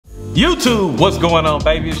YouTube, what's going on,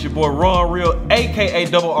 baby? It's your boy Ron Real, aka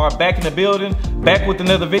Double R, back in the building, back with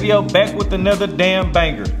another video, back with another damn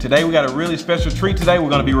banger. Today we got a really special treat. Today we're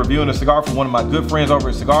gonna be reviewing a cigar from one of my good friends over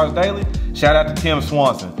at Cigars Daily. Shout out to Tim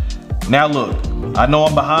Swanson. Now look, I know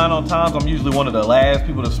I'm behind on times. I'm usually one of the last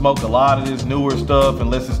people to smoke a lot of this newer stuff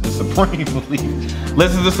unless it's the Supreme Leaf.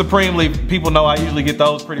 Unless it's the Supreme Leaf, people know I usually get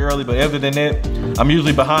those pretty early, but other than that, I'm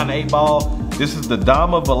usually behind the 8 ball. This is the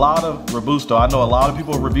Dama Valada Robusto. I know a lot of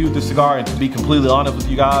people have reviewed this cigar, and to be completely honest with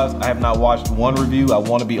you guys, I have not watched one review. I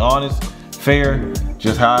want to be honest, fair,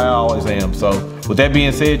 just how I always am. So with that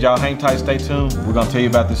being said, y'all hang tight, stay tuned. We're gonna tell you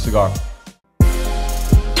about this cigar.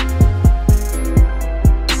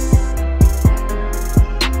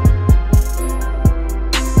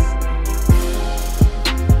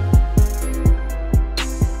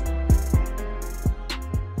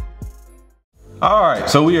 All right,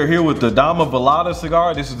 so we are here with the Dama Valada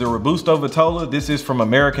cigar. This is the Robusto Vitola. This is from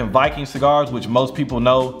American Viking Cigars, which most people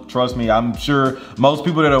know. Trust me, I'm sure most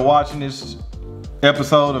people that are watching this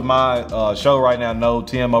episode of my show right now know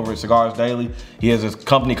Tim over at Cigars Daily. He has this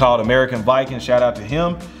company called American Viking. Shout out to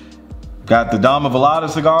him. Got the Dama Valada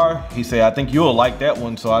cigar. He said, I think you'll like that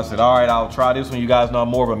one. So I said, all right, I'll try this one. You guys know I'm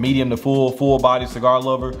more of a medium to full body cigar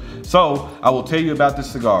lover. So I will tell you about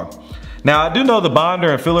this cigar. Now, I do know the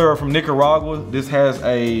binder and filler are from Nicaragua. This has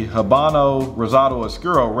a Habano, Rosado,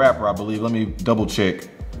 Escuro wrapper, I believe. Let me double check.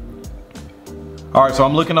 All right, so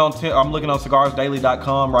I'm looking on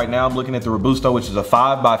cigarsdaily.com right now. I'm looking at the Robusto, which is a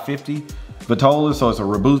 5x50 Vitola. So it's a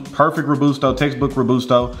perfect Robusto, textbook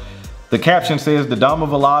Robusto. The caption says, the Dama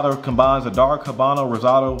Valada combines a dark Habano,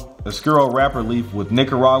 Rosado, Escuro wrapper leaf with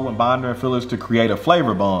Nicaraguan binder and fillers to create a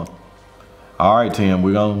flavor bomb. All right, Tim,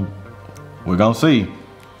 we're gonna see.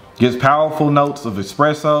 Gets powerful notes of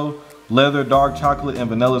espresso, leather, dark chocolate, and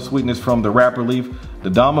vanilla sweetness from the wrapper leaf. The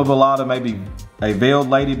Dama Valada may be a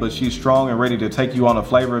veiled lady, but she's strong and ready to take you on a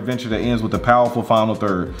flavor adventure that ends with a powerful final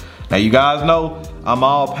third. Now, you guys know I'm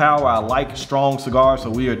all power. I like strong cigars,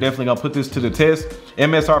 so we are definitely gonna put this to the test.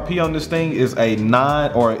 MSRP on this thing is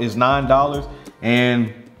 $9,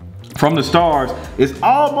 and from the stars, it's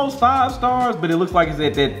almost 5 stars, but it looks like it's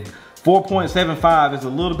at that 4.75. There's a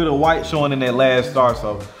little bit of white showing in that last star,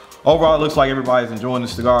 so overall, it looks like everybody's enjoying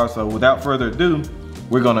this cigar. So without further ado,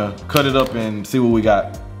 we're gonna cut it up and see what we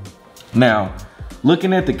got. Now,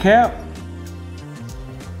 looking at the cap,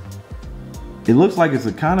 it looks like it's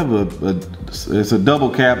a kind of it's a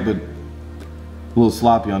double cap, but a little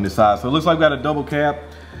sloppy on this side. So it looks like we got a double cap.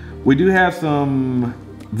 We do have some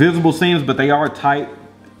visible seams, but they are tight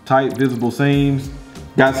visible seams.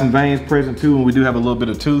 Got some veins present too, and we do have a little bit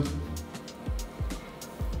of tooth.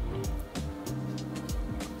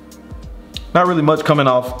 Not really much coming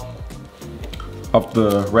off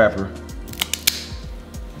the wrapper.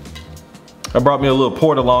 I brought me a little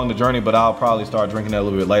port along the journey, but I'll probably start drinking that a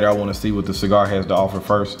little bit later. I want to see what the cigar has to offer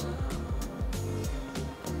first.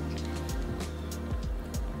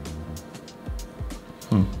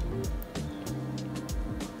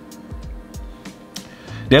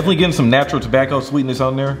 Definitely getting some natural tobacco sweetness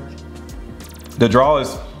on there. The draw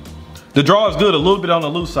is good, a little bit on the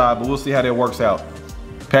loose side, but we'll see how that works out.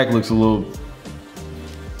 Pack looks a little,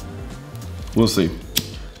 we'll see.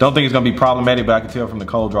 Don't think it's gonna be problematic, but I can tell from the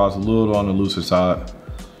cold draw it's a little on the looser side.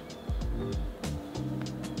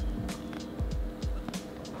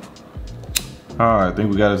 All right, I think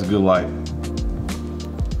we got us a good light.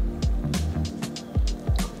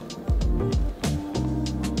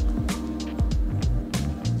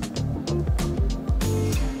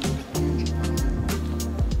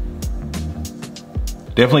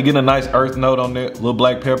 Definitely getting a nice earth note on there, a little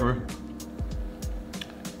black pepper.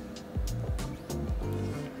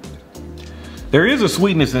 There is a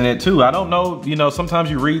sweetness in it too. I don't know, you know,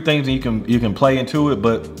 sometimes you read things and you can play into it,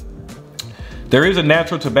 but there is a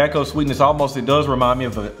natural tobacco sweetness almost. It does remind me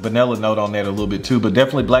of a vanilla note on that a little bit too, but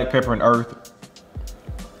definitely black pepper and earth.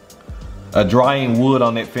 A drying wood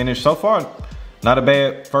on that finish. So far, not a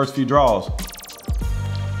bad first few draws.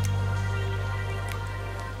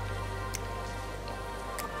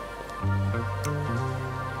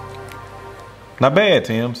 Not bad,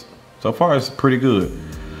 Tim's. So far, it's pretty good.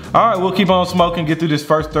 All right, we'll keep on smoking, get through this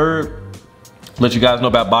first third. Let you guys know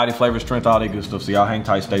about body, flavor, strength, all that good stuff. So y'all hang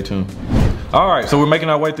tight, stay tuned. All right, so we're making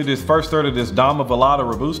our way through this first third of this Dama Valada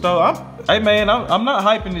Robusto. Hey man, I'm not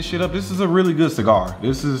hyping this shit up. This is a really good cigar.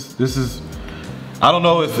 This is, I don't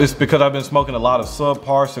know if it's because I've been smoking a lot of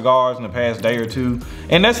subpar cigars in the past day or two.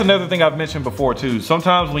 And that's another thing I've mentioned before too.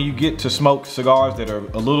 Sometimes when you get to smoke cigars that are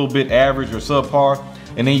a little bit average or subpar,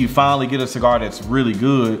 and then you finally get a cigar that's really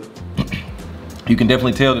good, you can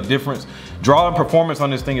definitely tell the difference Draw and performance on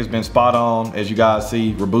this thing has been spot on, as you guys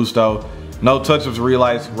see. Robusto, no touch-ups,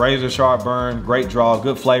 relights, razor sharp burn, great draw,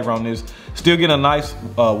 good flavor on this. Still getting a nice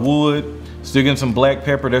wood, still getting some black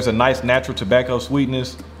pepper. There's a nice natural tobacco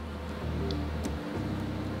sweetness.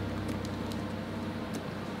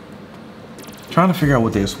 Trying to figure out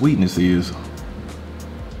what that sweetness is.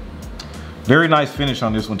 Very nice finish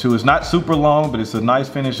on this one too. It's not super long, but it's a nice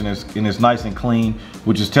finish, and it's nice and clean,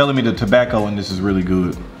 which is telling me the tobacco in this is really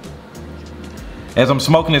good. As I'm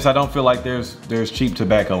smoking this, I don't feel like there's cheap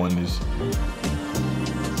tobacco in this.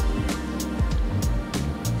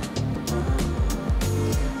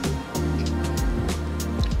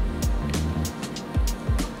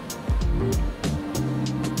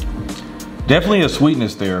 Definitely a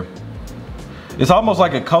sweetness there. It's almost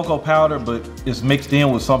like a cocoa powder, but it's mixed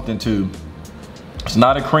in with something too. It's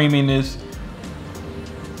not a creaminess.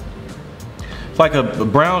 It's like a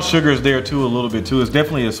brown sugar is there too, a little bit too. It's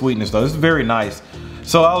definitely a sweetness though. This is very nice.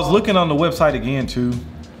 So I was looking on the website again too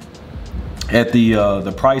at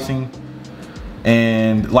the pricing.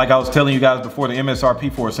 And like I was telling you guys before, the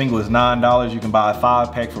MSRP for a single is $9. You can buy a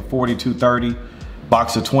 5-pack for $42.30,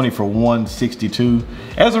 box of 20 for $162.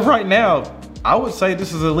 As of right now, I would say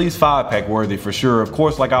this is at least 5-pack worthy for sure. Of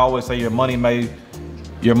course, like I always say, your money may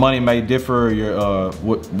differ, your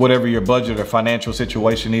whatever your budget or financial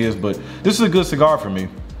situation is, but this is a good cigar for me.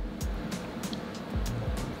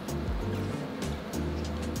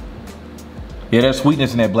 Yeah, that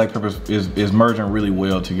sweetness and that black pepper is merging really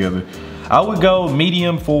well together. I would go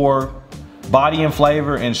medium for body and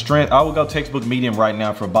flavor and strength. I would go textbook medium right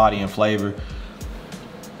now for body and flavor.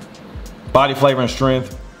 Body, flavor, and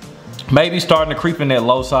strength. Maybe starting to creep in that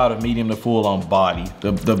low side of medium to full on body.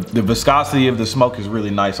 The viscosity of the smoke is really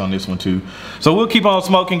nice on this one too. So we'll keep on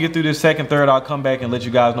smoking, get through this second, third. I'll come back and let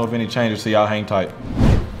you guys know if any changes, so y'all hang tight.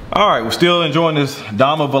 All right, we're still enjoying this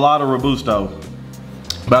Dama Valada Robusto.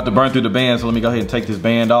 About to burn through the band, so let me go ahead and take this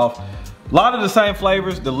band off. A lot of the same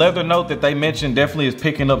flavors. The leather note that they mentioned definitely is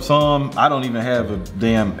picking up some. I don't even have a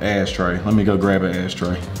damn ashtray. Let me go grab an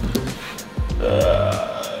ashtray.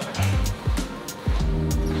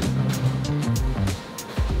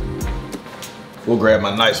 We'll grab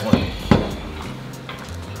my nice one.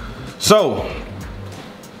 So,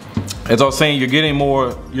 as I was saying, you're getting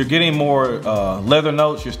more leather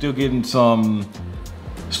notes. You're still getting some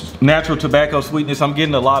natural tobacco sweetness. I'm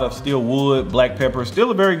getting a lot of still wood, black pepper.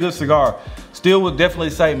 Still a very good cigar. Still would definitely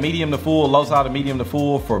say medium to full, low side of medium to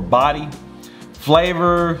full for body.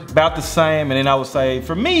 Flavor, about the same. And then I would say,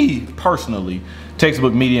 for me personally,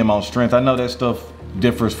 textbook medium on strength. I know that stuff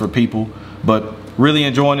differs for people, but really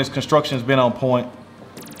enjoying this. Construction's been on point.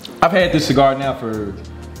 I've had this cigar now for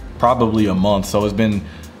probably a month, so it's been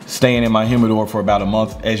staying in my humidor for about a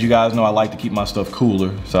month. As you guys know, I like to keep my stuff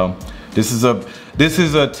cooler. So this is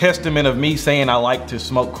a testament of me saying I like to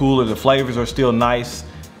smoke cooler. The flavors are still nice.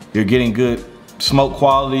 You're getting good smoke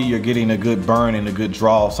quality. You're getting a good burn and a good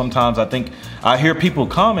draw. Sometimes I think I hear people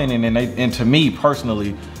commenting, and to me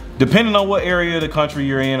personally, depending on what area of the country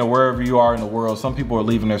you're in or wherever you are in the world, some people are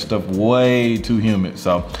leaving their stuff way too humid.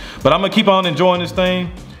 So, but I'm gonna keep on enjoying this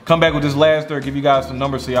thing. Come back with this last third, give you guys some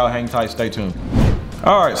numbers, so y'all hang tight, stay tuned.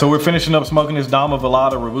 All right, so we're finishing up smoking this Dama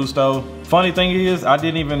Valada Robusto. Funny thing is, I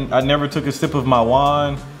never took a sip of my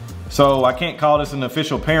wine, so I can't call this an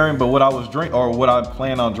official pairing, but what I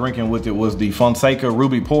plan on drinking with it was the Fonseca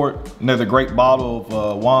Ruby Port. Another great bottle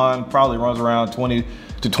of wine, probably runs around $20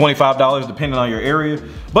 to $25 depending on your area.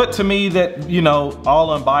 But to me, that, you know,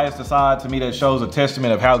 all unbiased aside, to me that shows a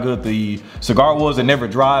testament of how good the cigar was. It never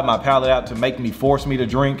dried my palate out to make me force me to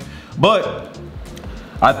drink. But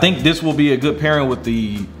I think this will be a good pairing with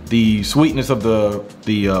the sweetness of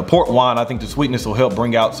the port wine. I think the sweetness will help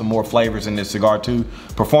bring out some more flavors in this cigar too.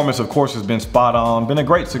 Performance, of course, has been spot on. Been a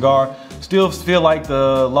great cigar. Still feel like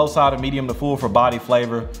the low side of medium to full for body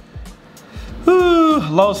flavor.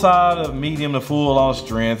 Low side of medium to full on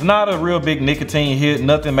strength. Not a real big nicotine hit,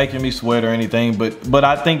 nothing making me sweat or anything, but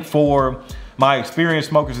I think for my experienced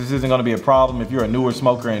smokers, this isn't gonna be a problem. If you're a newer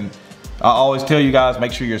smoker, and I always tell you guys,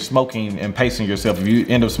 make sure you're smoking and pacing yourself. If you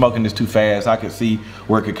end up smoking this too fast, I could see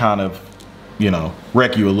where it could kind of, you know,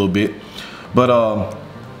 wreck you a little bit. But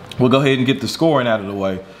we'll go ahead and get the scoring out of the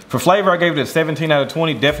way. For flavor, I gave it a 17 out of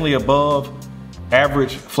 20, definitely above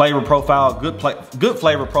average flavor profile, good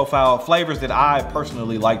flavor profile, flavors that I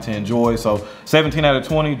personally like to enjoy. So 17 out of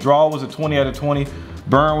 20, draw was a 20 out of 20,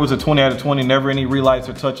 burn was a 20 out of 20, never any relights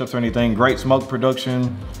or touch-ups or anything. Great smoke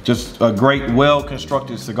production, just a great,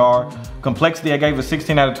 well-constructed cigar. Complexity, I gave a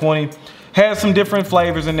 16 out of 20. Has some different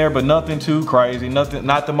flavors in there, but nothing too crazy. Nothing,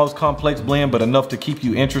 not the most complex blend, but enough to keep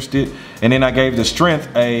you interested. And then I gave the strength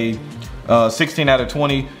a 16 out of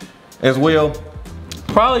 20. as well.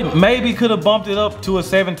 Probably maybe could have bumped it up to a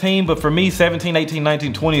 17, but for me 17, 18,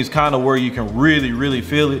 19, 20 is kind of where you can really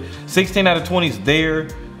feel it. 16 out of 20 is there,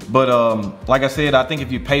 but like I said, I think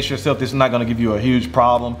if you pace yourself, this is not going to give you a huge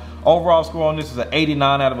problem. Overall score on this is an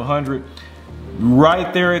 89 out of 100.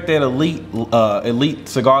 Right there at that elite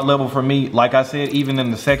cigar level for me. Like I said, even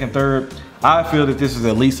in the second, third, I feel that this is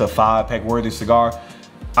at least a 5-pack worthy cigar.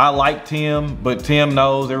 I like Tim, but Tim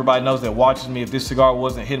knows, everybody knows that watches me, if this cigar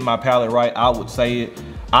wasn't hitting my palate right, I would say it.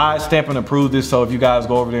 I stamp and approve this, so if you guys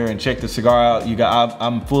go over there and check the cigar out,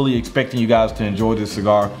 I'm fully expecting you guys to enjoy this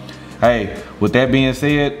cigar. Hey, with that being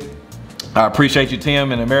said, I appreciate you,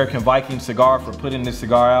 Tim and American Viking Cigar, for putting this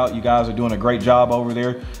cigar out. You guys are doing a great job over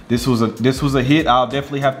there. This was a hit. I'll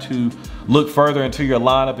definitely have to look further into your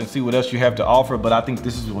lineup and see what else you have to offer, but I think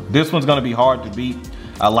this one's gonna be hard to beat.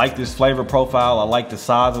 I like this flavor profile. I like the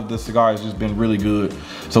size of the cigar. It's just been really good.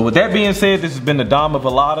 So with that being said, this has been the Dama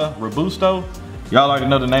Valada Robusto. Y'all already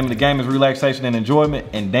know the name of the game is relaxation and enjoyment.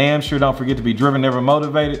 And damn sure don't forget to be driven, never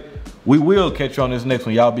motivated. We will catch you on this next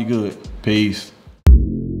one. Y'all be good. Peace.